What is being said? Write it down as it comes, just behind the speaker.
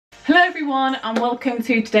Hello everyone and welcome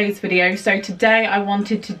to today's video. So today I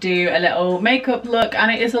wanted to do a little makeup look, and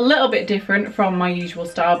it is a little bit different from my usual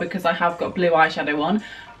style because I have got blue eyeshadow on.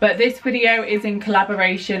 But this video is in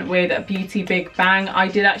collaboration with BeautyBigbang. I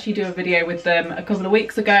did actually do a video with them a couple of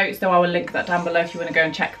weeks ago, so I will link that down below if you want to go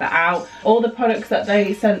and check that out. All the products that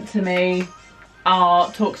they sent to me are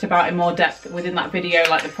talked about in more depth within that video,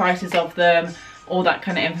 like the prices of them, all that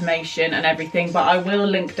kind of information and everything. But I will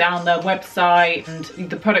link down their website and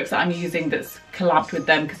the products that I'm using that's collabed with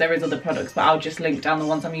them, because there is other products, but I'll just link down the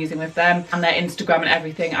ones I'm using with them, and their Instagram and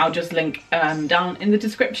everything I'll just link down in the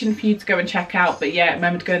description for you to go and check out. But yeah,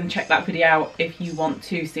 remember to go and check that video out if you want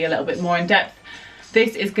to see a little bit more in depth.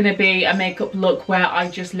 This is going to be a makeup look where I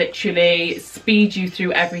just literally speed you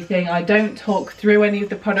through everything. I don't talk through any of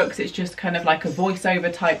the products, it's just kind of like a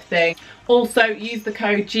voiceover type thing. Also, use the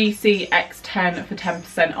code GCX10 for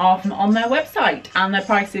 10% off on their website, and their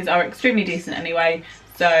prices are extremely decent anyway,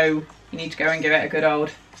 so you need to go and give it a good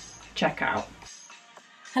old check out.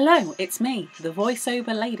 Hello, it's me, the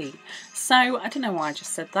voiceover lady. So, I don't know why I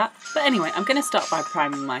just said that, but anyway, I'm going to start by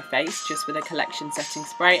priming my face just with a collection setting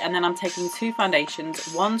spray, and then I'm taking two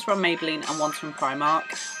foundations, one's from Maybelline and one's from Primark.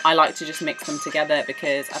 I like to just mix them together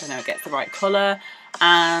because, I don't know, it gets the right colour,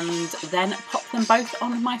 and then pop them both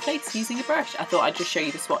on my face using a brush. I thought I'd just show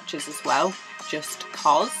you the swatches as well, just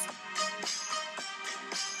cause.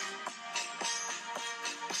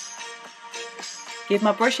 Give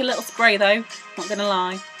my brush a little spray though, not gonna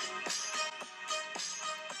lie.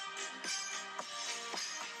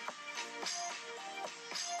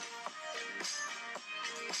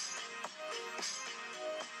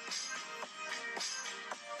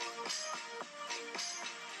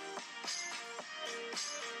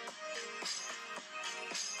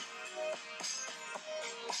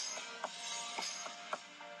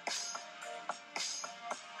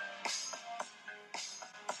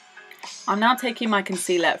 I'm now taking my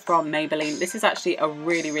concealer from Maybelline. This is actually a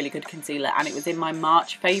really good concealer, and it was in my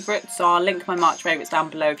March favourites, so I'll link my March favourites down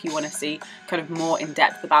below if you want to see kind of more in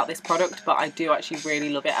depth about this product. But I do actually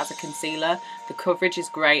really love it as a concealer. The coverage is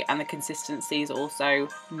great and the consistency is also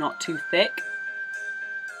not too thick.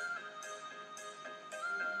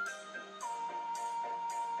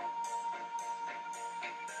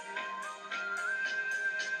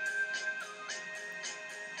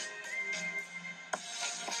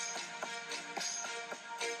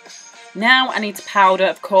 Now I need to powder.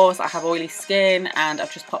 Of course, I have oily skin and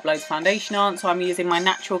I've just popped loads of foundation on, so I'm using my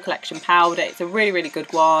Natural Collection powder. It's a really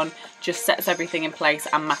good one, just sets everything in place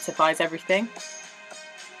and mattifies everything.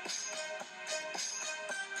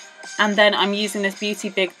 And then I'm using this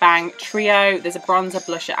BeautyBigbang trio. There's a bronzer,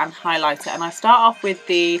 blusher and highlighter, and I start off with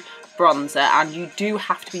the bronzer, and you do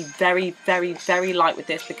have to be very light with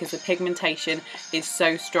this because the pigmentation is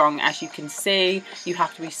so strong. As you can see, you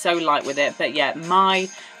have to be so light with it. But yeah, my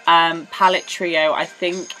palette trio I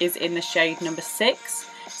think is in the shade number 6,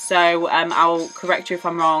 so I'll correct you if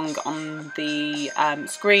I'm wrong on the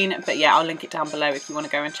screen, but yeah, I'll link it down below if you want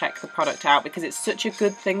to go and check the product out because it's such a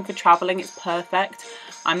good thing for travelling. It's perfect.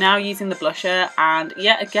 I'm now using the blusher, and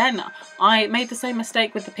yet again I made the same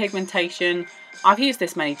mistake with the pigmentation. I've used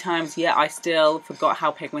this many times, yet I still forgot how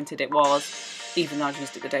pigmented it was, even though I've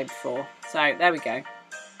used it the day before. So there we go.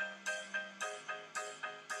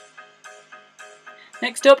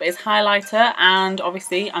 Next up is highlighter, and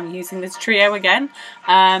obviously I'm using this trio again,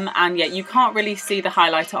 and yeah, you can't really see the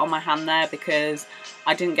highlighter on my hand there because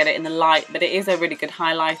I didn't get it in the light, but it is a really good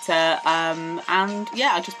highlighter, and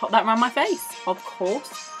yeah, I just pop that around my face, of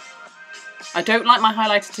course. I don't like my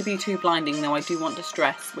highlighter to be too blinding though. I do want to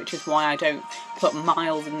stress, which is why I don't put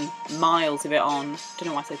miles and miles of it on. Don't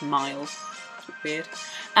know why I said miles, it's a bit weird.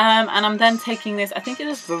 And I'm then taking this, I think it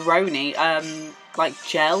is Veroni, like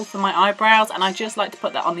gel for my eyebrows, and I just like to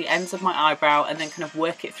put that on the ends of my eyebrow and then kind of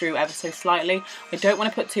work it through ever so slightly. I don't want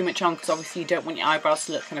to put too much on because obviously you don't want your eyebrows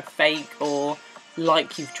to look kind of fake or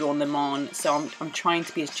like you've drawn them on, so I'm trying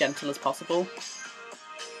to be as gentle as possible.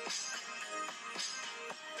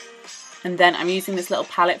 And then I'm using this little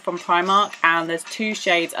palette from Primark, and there's two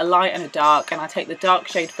shades, a light and a dark, and I take the dark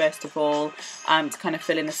shade first of all to kind of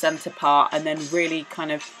fill in the centre part, and then really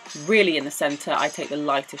in the centre I take the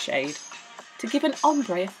lighter shade to give an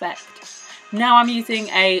ombre effect. Now I'm using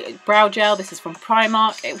a brow gel. This is from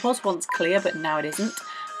Primark. It was once clear, but now it isn't,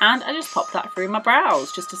 and I just pop that through my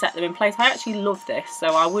brows just to set them in place. I actually love this, so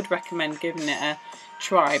I would recommend giving it a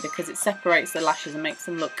try because it separates the lashes and makes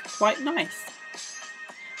them look quite nice.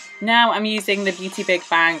 Now I'm using the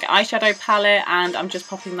BeautyBigbang eyeshadow palette, and I'm just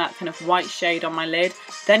popping that kind of white shade on my lid.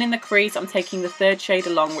 Then in the crease I'm taking the third shade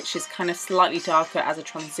along, which is kind of slightly darker as a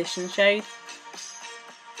transition shade.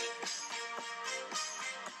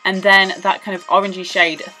 And then that kind of orangey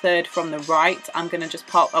shade, third from the right, I'm going to just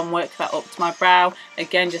pop and work that up to my brow.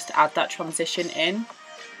 Again, just to add that transition in.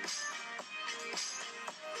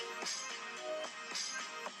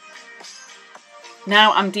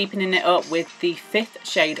 Now I'm deepening it up with the 5th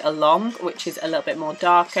shade Along, which is a little bit more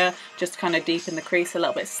darker, just to kind of deepen the crease a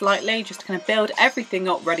little bit slightly, just to kind of build everything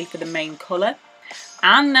up ready for the main colour.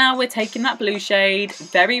 And now we're taking that blue shade,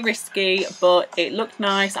 very risky, but it looked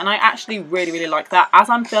nice, and I actually really like that. As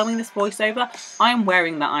I'm filming this voiceover, I'm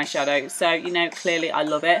wearing that eyeshadow, so you know, clearly I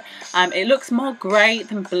love it. It looks more grey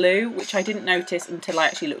than blue, which I didn't notice until I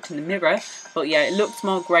actually looked in the mirror, but yeah, it looks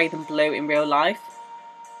more grey than blue in real life.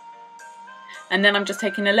 And then I'm just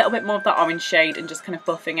taking a little bit more of that orange shade and just kind of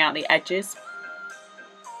buffing out the edges.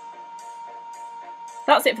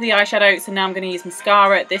 That's it for the eyeshadow, so now I'm going to use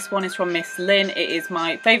mascara. This one is from Miss Lynn. It is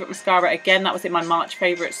my favourite mascara. Again, that was in my March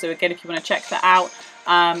favourites, so again, if you want to check that out,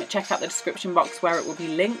 check out the description box where it will be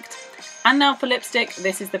linked. And now for lipstick,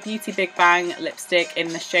 this is the BeautyBigbang lipstick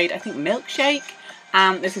in the shade, I think, Milkshake.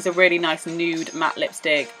 And this is a really nice nude matte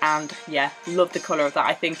lipstick, and yeah, love the colour of that.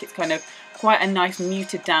 I think it's kind of quite a nice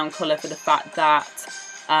muted down colour for the fact that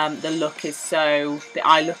the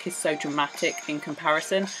eye look is so dramatic in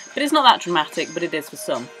comparison. But it's not that dramatic, but it is for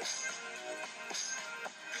some.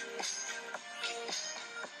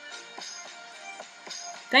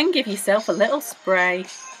 Then give yourself a little spray.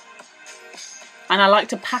 And I like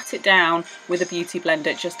to pat it down with a beauty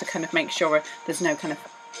blender just to kind of make sure there's no kind of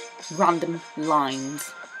random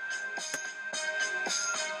lines.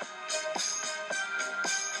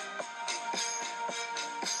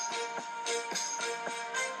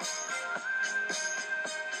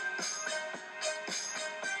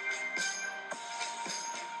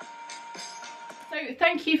 So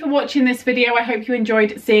thank you for watching this video. I hope you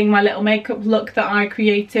enjoyed seeing my little makeup look that I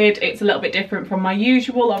created. It's a little bit different from my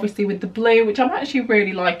usual, obviously with the blue, which I'm actually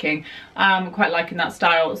really liking. Quite liking that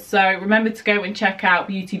style. So remember to go and check out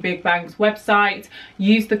BeautyBigbang's website.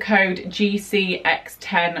 Use the code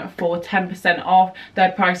GCX10 for 10% off.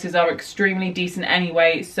 Their prices are extremely decent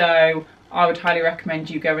anyway, so I would highly recommend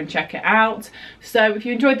you go and check it out. So if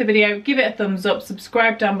you enjoyed the video, give it a thumbs up,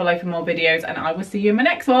 subscribe down below for more videos, and I will see you in my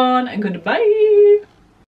next one, and goodbye.